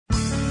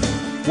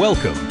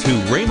Welcome to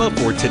Rhema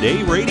for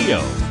Today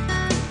Radio.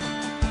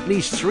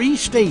 These three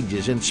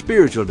stages in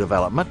spiritual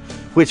development,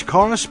 which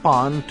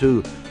correspond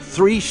to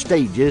three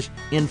stages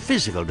in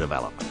physical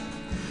development.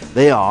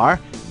 They are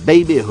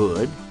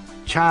babyhood,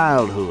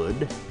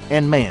 childhood,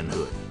 and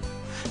manhood.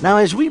 Now,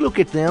 as we look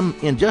at them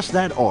in just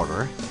that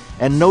order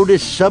and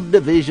notice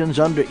subdivisions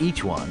under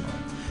each one,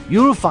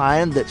 you'll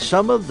find that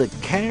some of the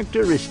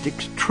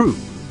characteristics true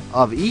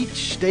of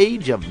each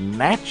stage of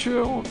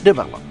natural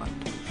development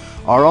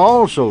are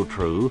also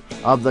true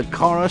of the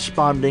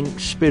corresponding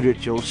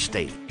spiritual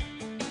state.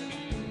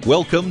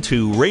 Welcome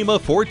to Rhema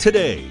for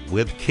Today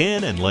with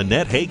Ken and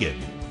Lynette Hagin.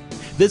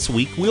 This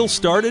week we'll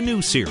start a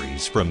new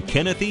series from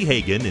Kenneth E.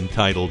 Hagin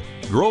entitled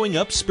Growing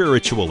Up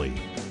Spiritually.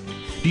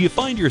 Do you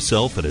find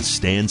yourself at a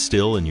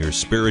standstill in your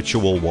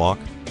spiritual walk?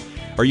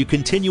 Are you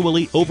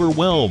continually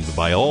overwhelmed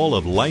by all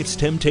of life's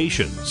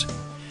temptations?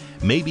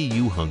 Maybe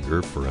you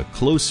hunger for a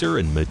closer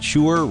and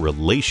mature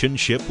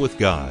relationship with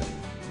God.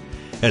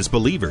 As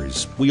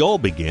believers, we all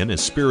begin as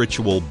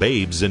spiritual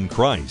babes in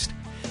Christ.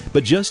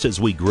 But just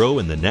as we grow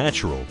in the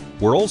natural,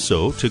 we're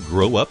also to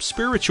grow up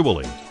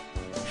spiritually.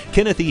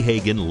 Kenneth E.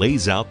 Hagin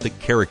lays out the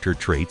character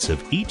traits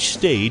of each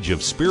stage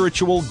of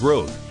spiritual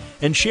growth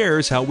and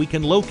shares how we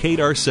can locate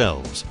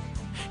ourselves.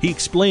 He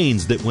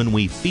explains that when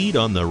we feed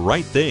on the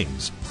right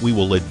things, we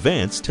will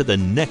advance to the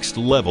next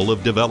level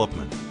of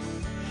development.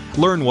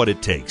 Learn what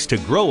it takes to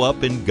grow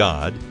up in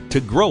God,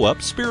 to grow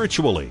up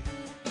spiritually.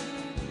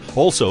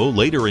 Also,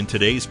 later in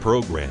today's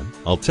program,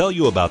 I'll tell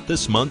you about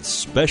this month's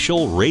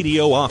special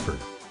radio offer.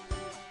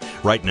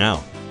 Right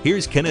now,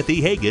 here's Kenneth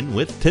E. Hagin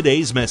with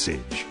today's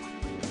message.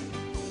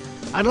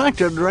 I'd like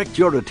to direct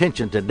your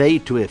attention today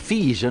to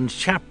Ephesians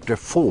chapter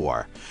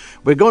 4.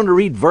 We're going to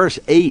read verse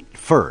 8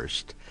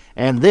 first,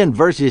 and then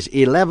verses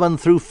 11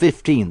 through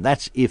 15.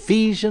 That's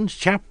Ephesians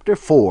chapter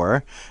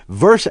 4,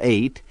 verse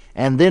 8,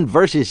 and then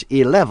verses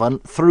 11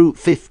 through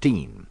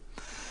 15.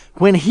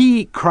 When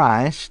he,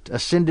 Christ,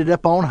 ascended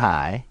up on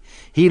high,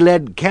 he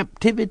led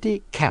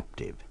captivity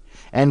captive,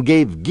 and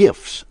gave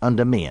gifts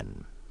unto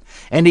men.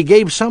 And he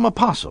gave some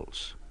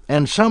apostles,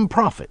 and some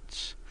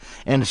prophets,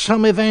 and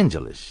some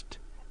evangelists,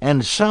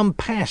 and some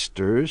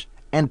pastors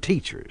and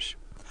teachers,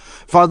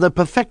 for the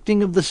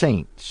perfecting of the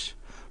saints,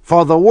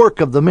 for the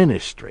work of the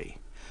ministry,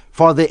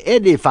 for the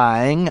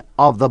edifying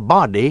of the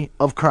body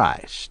of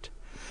Christ,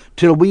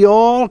 till we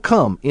all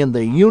come in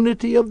the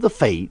unity of the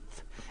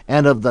faith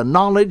and of the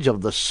knowledge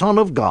of the Son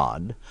of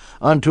God,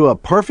 unto a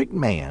perfect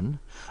man,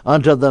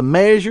 unto the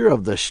measure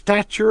of the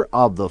stature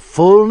of the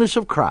fullness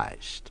of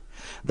Christ,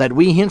 that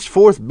we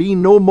henceforth be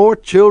no more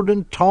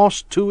children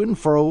tossed to and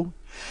fro,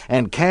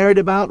 and carried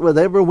about with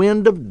every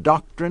wind of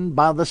doctrine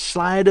by the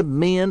sleight of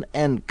men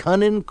and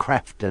cunning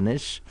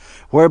craftiness,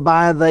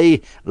 whereby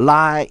they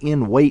lie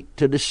in wait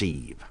to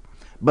deceive,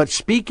 but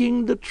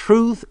speaking the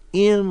truth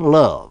in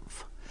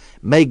love,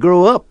 may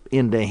grow up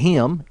into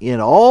him in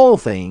all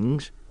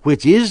things,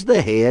 which is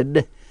the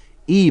head,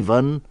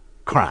 even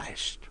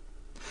Christ.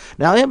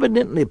 Now,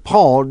 evidently,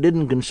 Paul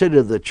didn't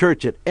consider the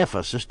church at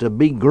Ephesus to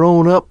be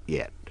grown up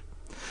yet.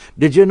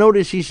 Did you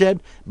notice he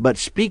said, but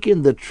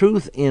speaking the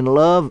truth in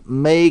love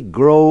may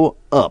grow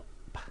up?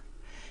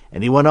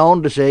 And he went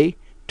on to say,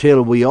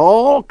 till we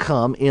all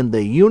come in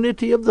the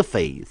unity of the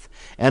faith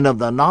and of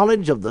the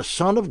knowledge of the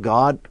Son of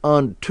God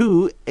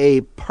unto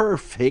a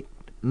perfect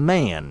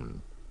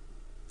man.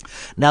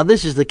 Now,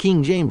 this is the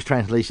King James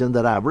translation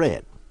that I've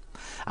read.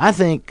 I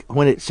think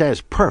when it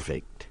says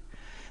perfect,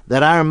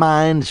 that our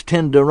minds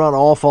tend to run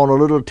off on a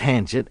little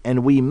tangent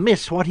and we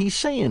miss what he's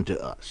saying to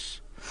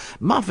us.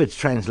 Moffat's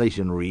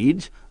translation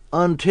reads,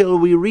 until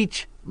we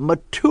reach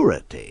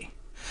maturity.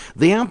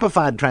 The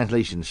Amplified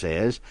translation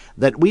says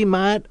that we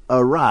might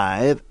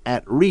arrive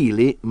at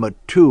really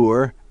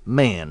mature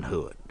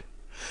manhood.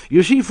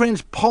 You see,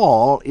 friends,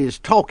 Paul is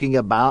talking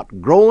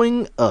about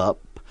growing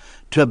up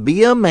to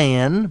be a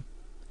man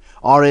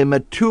or a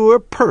mature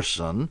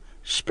person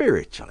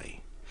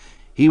spiritually.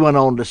 He went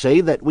on to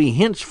say that we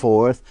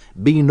henceforth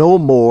be no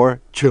more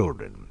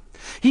children.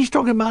 He's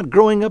talking about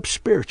growing up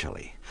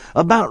spiritually,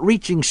 about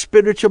reaching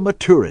spiritual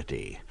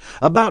maturity,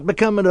 about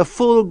becoming a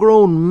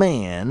full-grown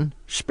man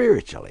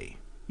spiritually.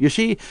 You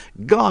see,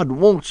 God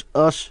wants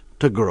us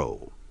to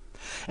grow.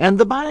 And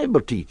the Bible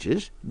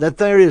teaches that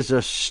there is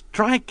a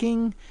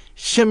striking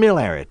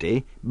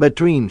similarity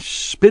between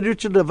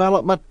spiritual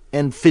development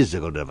and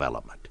physical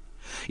development.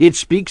 It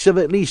speaks of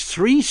at least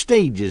three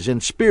stages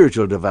in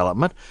spiritual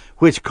development,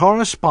 which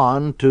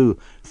correspond to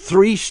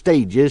three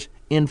stages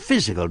in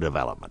physical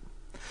development.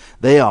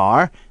 They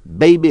are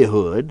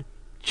babyhood,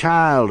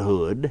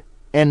 childhood,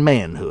 and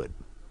manhood.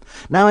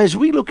 Now, as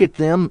we look at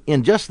them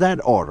in just that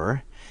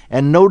order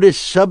and notice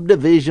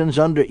subdivisions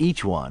under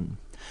each one,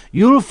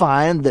 you'll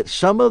find that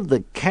some of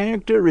the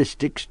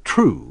characteristics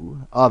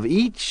true of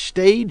each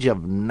stage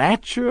of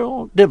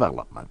natural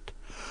development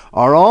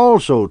are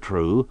also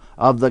true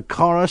of the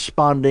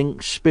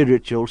corresponding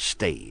spiritual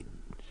stage.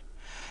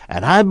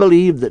 And I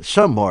believe that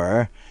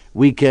somewhere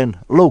we can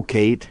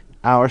locate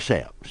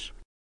ourselves.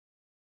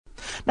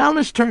 Now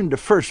let's turn to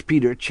 1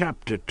 Peter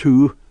chapter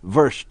 2,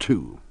 verse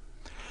 2.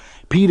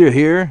 Peter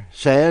here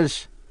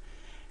says,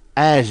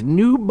 as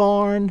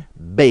newborn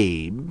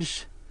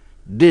babes,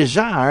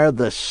 desire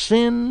the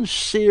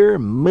sincere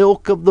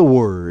milk of the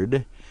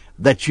word,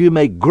 that you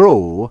may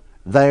grow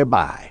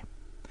thereby.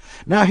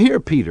 Now here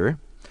Peter,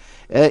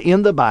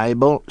 in the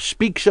Bible,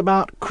 speaks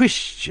about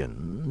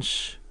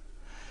Christians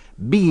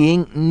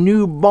being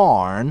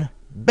newborn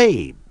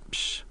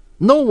babes.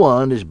 No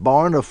one is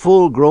born a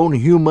full-grown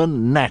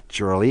human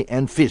naturally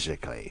and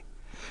physically.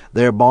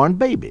 They're born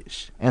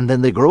babies, and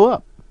then they grow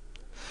up.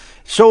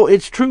 So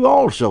it's true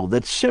also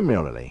that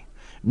similarly,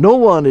 no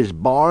one is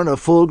born a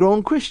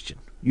full-grown Christian.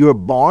 You're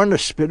born a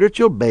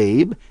spiritual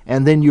babe,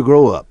 and then you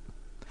grow up.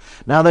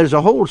 Now, there's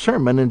a whole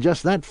sermon in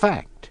just that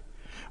fact.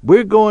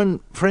 We're going,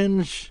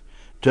 friends,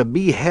 to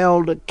be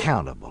held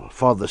accountable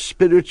for the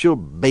spiritual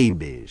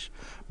babies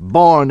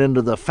born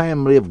into the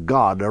family of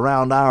God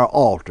around our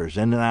altars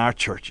and in our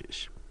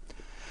churches.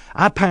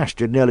 I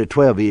pastored nearly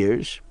 12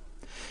 years,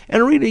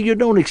 and really you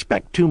don't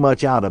expect too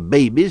much out of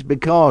babies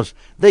because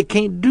they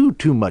can't do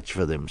too much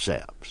for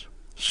themselves.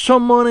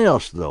 Someone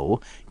else,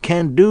 though,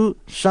 can do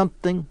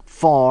something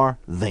for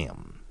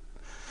them.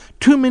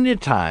 Too many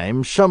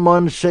times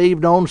someone's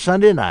saved on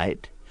Sunday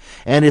night,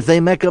 and if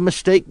they make a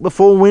mistake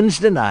before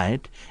Wednesday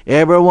night,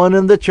 everyone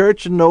in the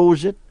church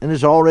knows it and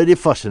is already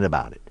fussing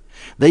about it.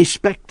 They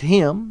expect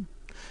him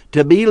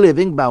to be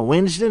living by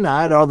Wednesday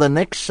night or the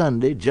next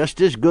Sunday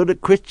just as good a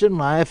Christian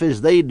life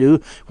as they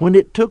do when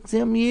it took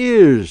them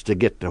years to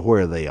get to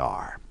where they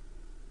are.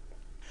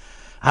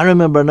 I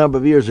remember a number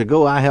of years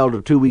ago I held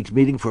a 2-week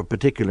meeting for a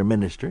particular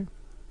ministry.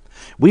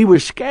 We were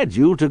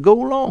scheduled to go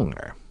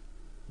longer,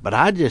 but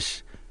I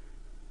just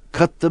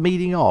cut the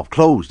meeting off,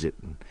 closed it,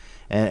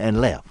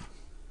 and left.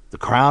 The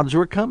crowds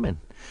were coming.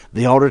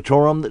 The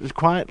auditorium that was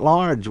quite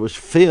large was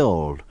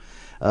filled,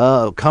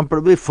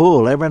 comfortably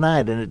full every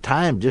night, and at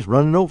times just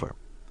running over.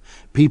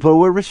 People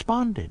were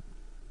responding.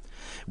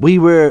 We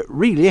were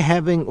really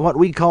having what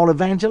we call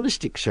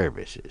evangelistic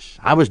services.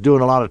 I was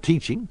doing a lot of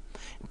teaching,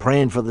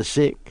 praying for the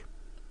sick.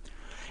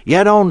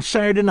 Yet on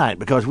Saturday night,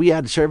 because we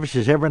had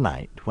services every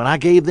night, when I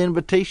gave the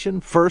invitation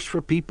first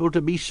for people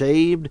to be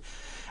saved,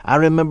 I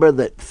remember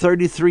that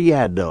 33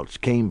 adults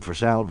came for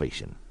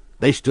salvation.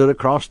 They stood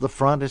across the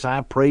front as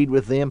I prayed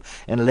with them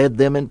and led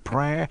them in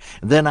prayer.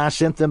 Then I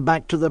sent them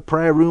back to the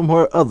prayer room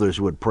where others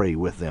would pray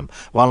with them,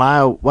 while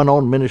I went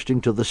on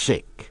ministering to the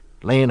sick,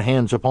 laying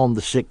hands upon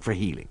the sick for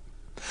healing.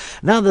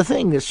 Now, the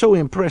thing that so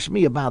impressed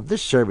me about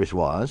this service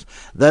was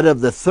that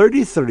of the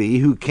 33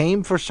 who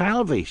came for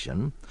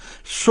salvation,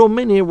 so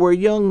many were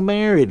young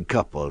married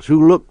couples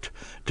who looked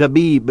to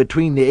be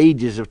between the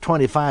ages of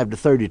 25 to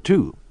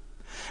 32.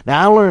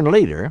 Now, I learned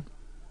later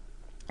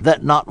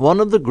that not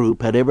one of the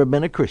group had ever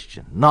been a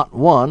Christian. Not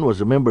one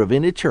was a member of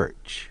any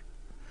church.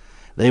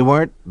 They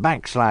weren't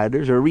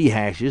backsliders or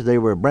rehashes. They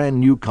were brand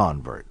new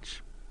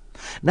converts.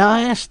 Now,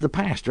 I asked the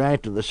pastor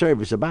after the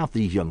service about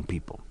these young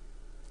people.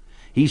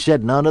 He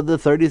said none of the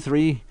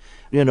 33,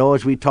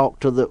 as we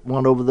talked to the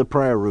one over the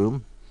prayer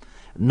room,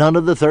 none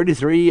of the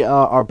 33,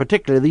 or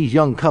particularly these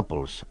young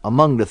couples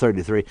among the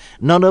 33,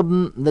 none of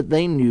them that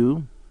they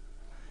knew.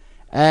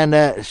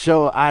 And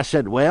so I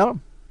said,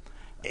 well,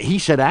 he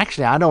said,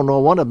 actually, I don't know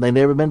one of them.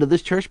 They'd never been to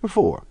this church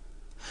before.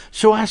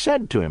 So I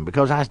said to him,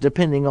 because I was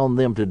depending on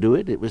them to do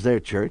it, it was their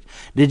church,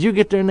 did you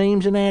get their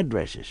names and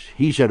addresses?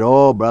 He said,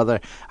 oh, brother,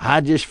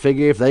 I just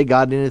figure if they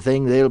got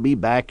anything, they'll be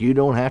back. You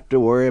don't have to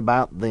worry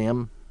about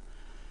them.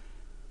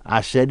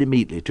 I said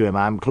immediately to him,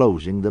 I'm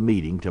closing the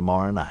meeting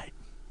tomorrow night.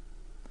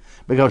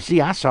 Because,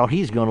 see, I saw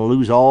he's going to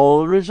lose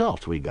all the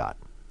results we got.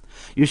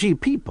 You see,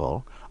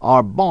 people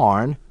are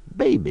born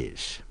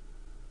babies.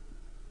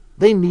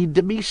 They need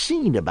to be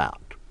seen about.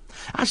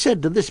 I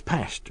said to this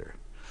pastor,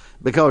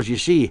 because, you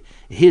see,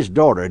 his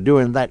daughter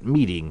during that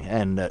meeting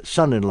and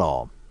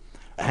son-in-law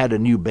had a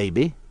new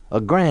baby, a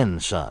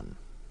grandson,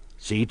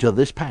 see, to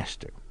this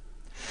pastor.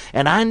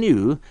 And I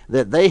knew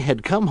that they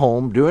had come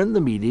home during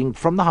the meeting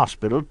from the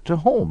hospital to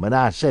home. And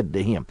I said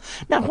to him,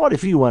 now what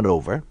if you went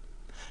over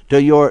to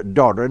your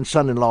daughter and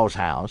son-in-law's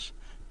house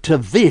to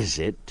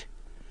visit,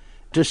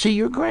 to see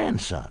your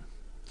grandson?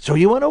 So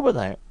you went over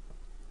there.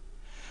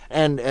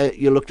 And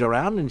you looked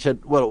around and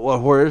said, well,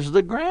 where's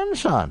the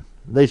grandson?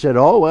 They said,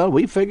 oh, well,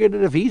 we figured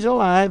that if he's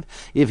alive,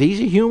 if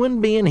he's a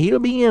human being, he'll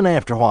be in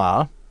after a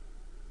while.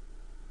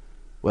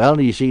 Well,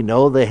 you see,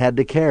 no, they had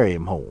to carry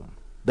him home.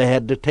 They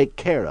had to take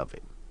care of him.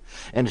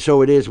 And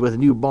so it is with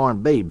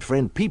newborn babes.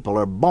 Friend, people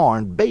are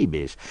born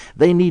babies.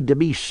 They need to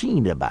be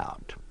seen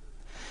about.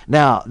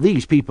 Now,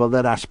 these people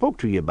that I spoke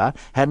to you about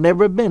had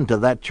never been to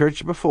that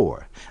church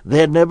before. They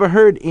had never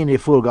heard any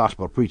full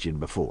gospel preaching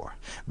before.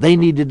 They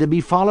needed to be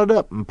followed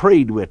up and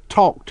prayed with,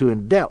 talked to,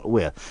 and dealt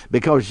with,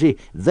 because, see,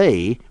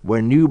 they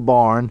were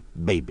newborn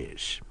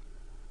babies.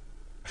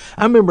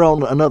 I remember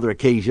on another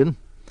occasion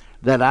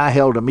that I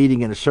held a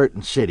meeting in a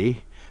certain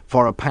city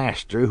for a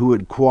pastor who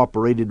had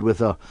cooperated with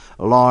a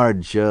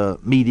large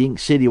meeting,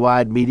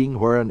 citywide meeting,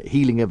 where a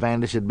healing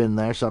evangelist had been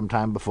there some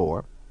time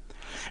before.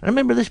 And I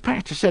remember this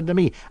pastor said to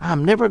me,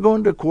 I'm never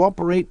going to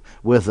cooperate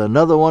with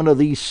another one of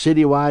these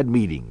citywide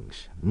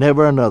meetings.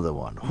 Never another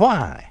one.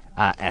 Why?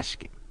 I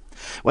asked him.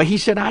 Well, he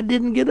said, I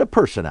didn't get a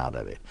person out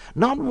of it.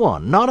 Not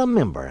one, not a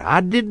member.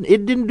 It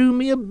didn't do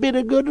me a bit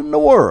of good in the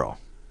world.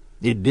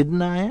 It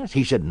didn't, I asked?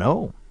 He said,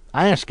 no.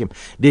 I asked him,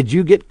 did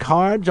you get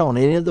cards on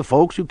any of the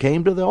folks who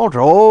came to the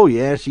altar? Oh,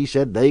 yes, he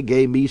said, they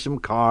gave me some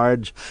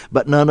cards,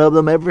 but none of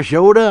them ever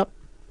showed up.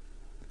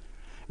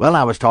 Well,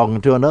 I was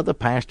talking to another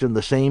pastor in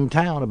the same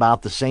town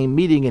about the same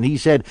meeting, and he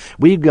said,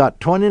 we've got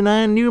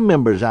 29 new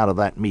members out of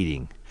that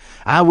meeting.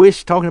 I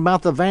wish, talking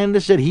about the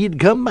evangelist, that he'd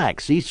come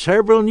back, see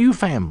several new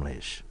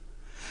families.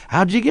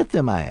 How'd you get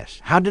them, I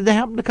asked? How did they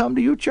happen to come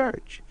to your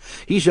church?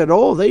 He said,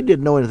 oh, they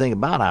didn't know anything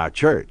about our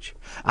church.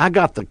 I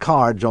got the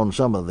cards on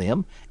some of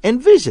them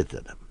and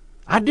visited them.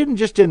 I didn't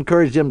just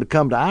encourage them to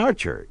come to our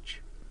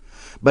church.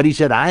 But he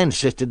said, I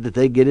insisted that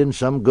they get in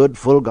some good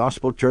full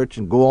gospel church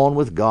and go on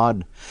with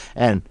God,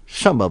 and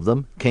some of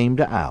them came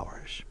to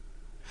ours.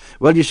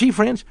 Well, you see,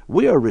 friends,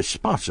 we are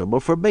responsible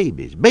for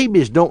babies.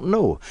 Babies don't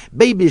know.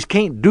 Babies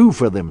can't do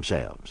for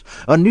themselves.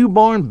 A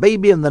newborn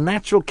baby in the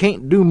natural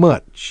can't do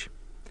much.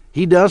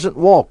 He doesn't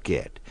walk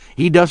yet.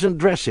 He doesn't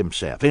dress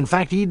himself. In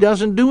fact, he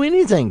doesn't do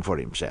anything for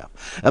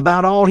himself.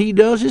 About all he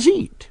does is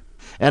eat,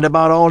 and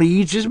about all he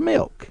eats is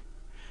milk.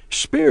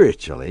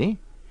 Spiritually,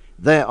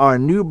 they are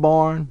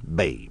newborn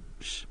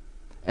babes.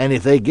 And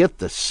if they get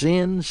the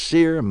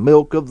sincere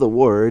milk of the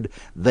Word,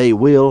 they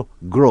will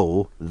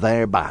grow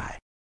thereby.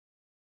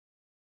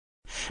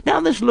 Now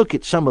let's look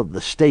at some of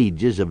the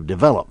stages of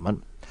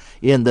development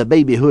in the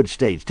babyhood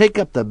stage. Take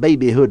up the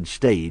babyhood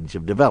stage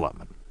of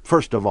development.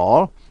 First of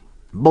all,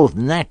 both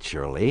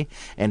naturally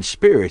and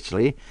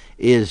spiritually,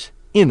 is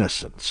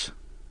innocence.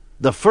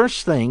 The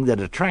first thing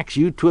that attracts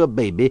you to a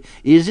baby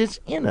is its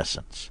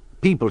innocence.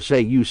 People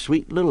say, you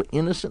sweet little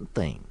innocent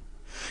thing.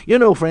 You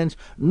know, friends,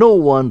 no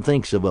one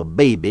thinks of a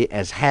baby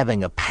as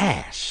having a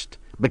past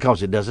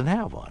because it doesn't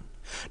have one.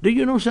 Do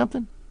you know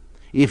something?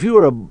 If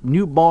you're a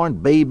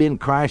newborn babe in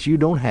Christ, you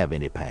don't have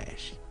any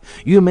past.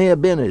 You may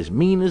have been as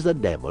mean as the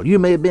devil. You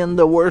may have been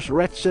the worst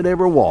wretch that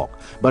ever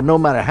walked. But no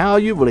matter how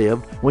you've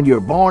lived, when you're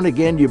born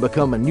again, you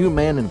become a new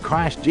man in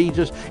Christ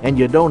Jesus, and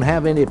you don't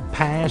have any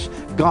past.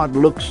 God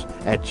looks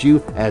at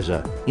you as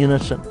an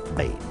innocent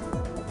babe.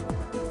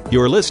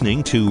 You're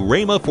listening to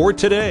Rhema for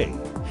Today.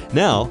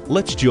 Now,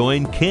 let's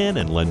join Ken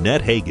and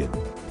Lynette Hagin.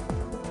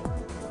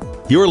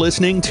 You're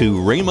listening to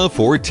Rhema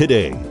for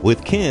Today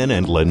with Ken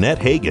and Lynette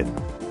Hagin.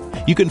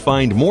 You can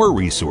find more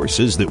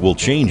resources that will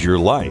change your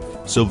life,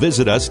 so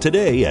visit us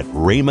today at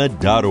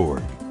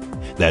rhema.org.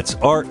 That's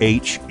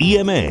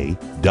RHEMA.org.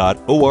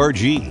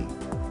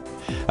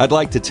 I'd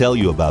like to tell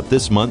you about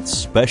this month's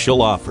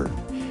special offer.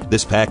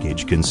 This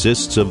package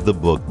consists of the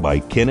book by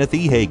Kenneth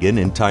E. Hagin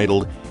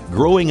entitled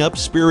Growing Up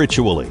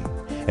Spiritually,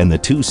 and the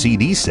 2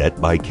 CD set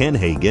by Ken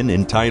Hagin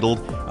entitled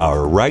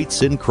Our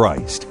Rights in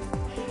Christ.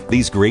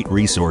 These great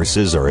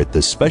resources are at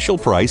the special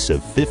price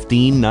of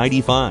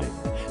 $15.95.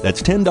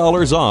 That's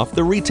 $10 off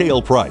the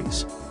retail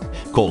price.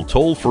 Call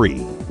toll-free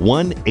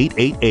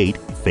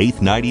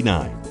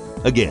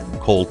 1-888-FAITH-99. Again,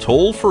 call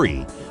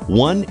toll-free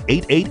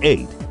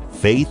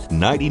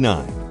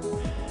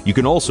 1-888-FAITH-99. You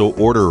can also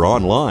order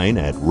online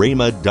at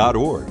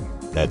rhema.org.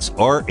 That's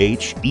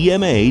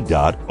RHEMA.org.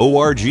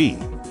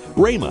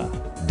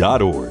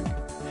 rhema.org.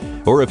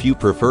 Or if you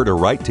prefer to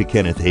write to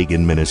Kenneth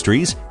Hagin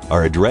Ministries,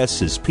 our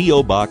address is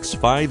P.O. Box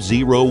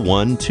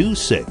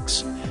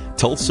 50126,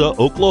 Tulsa,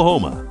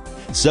 Oklahoma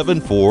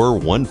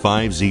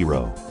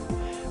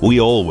 74150. We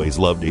always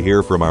love to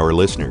hear from our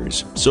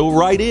listeners, so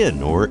write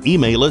in or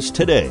email us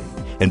today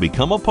and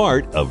become a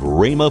part of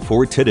Rhema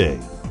for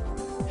Today.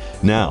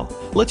 Now,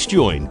 let's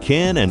join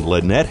Ken and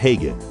Lynette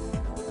Hagin.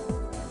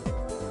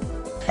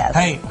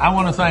 Hey, I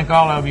want to thank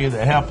all of you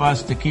that help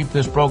us to keep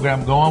this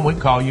program going. We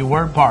call you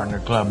Word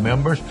Partner Club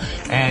members.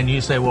 And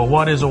you say, well,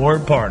 what is a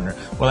Word Partner?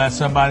 Well, that's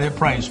somebody that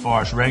prays for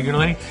us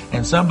regularly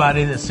and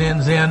somebody that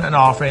sends in an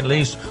offering at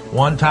least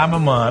one time a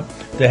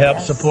month to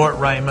help support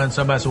Rhema.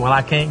 Somebody says, well,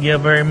 I can't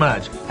give very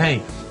much.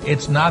 Hey,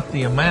 it's not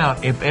the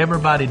amount. If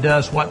everybody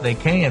does what they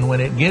can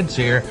when it gets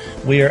here,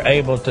 we are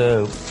able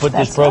to put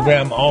this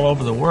program all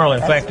over the world.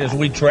 In fact, as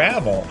we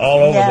travel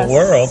all over the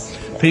world,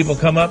 people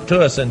come up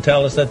to us and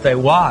tell us that they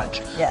watch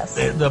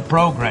the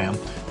program,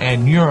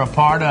 and you're a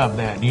part of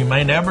that. You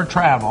may never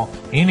travel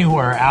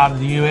anywhere out of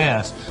the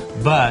U.S.,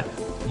 but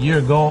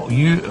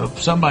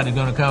somebody's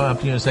going to come up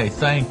to you and say,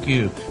 thank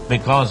you,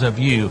 because of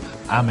you,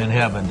 I'm in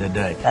heaven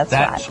today.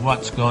 That's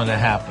what's going to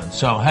happen.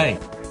 So, hey.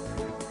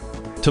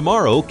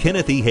 Tomorrow,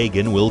 Kenneth E.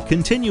 Hagin will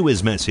continue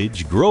his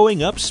message,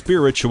 Growing Up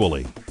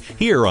Spiritually,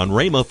 here on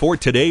Rhema for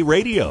Today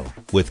Radio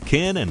with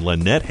Ken and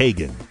Lynette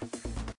Hagin.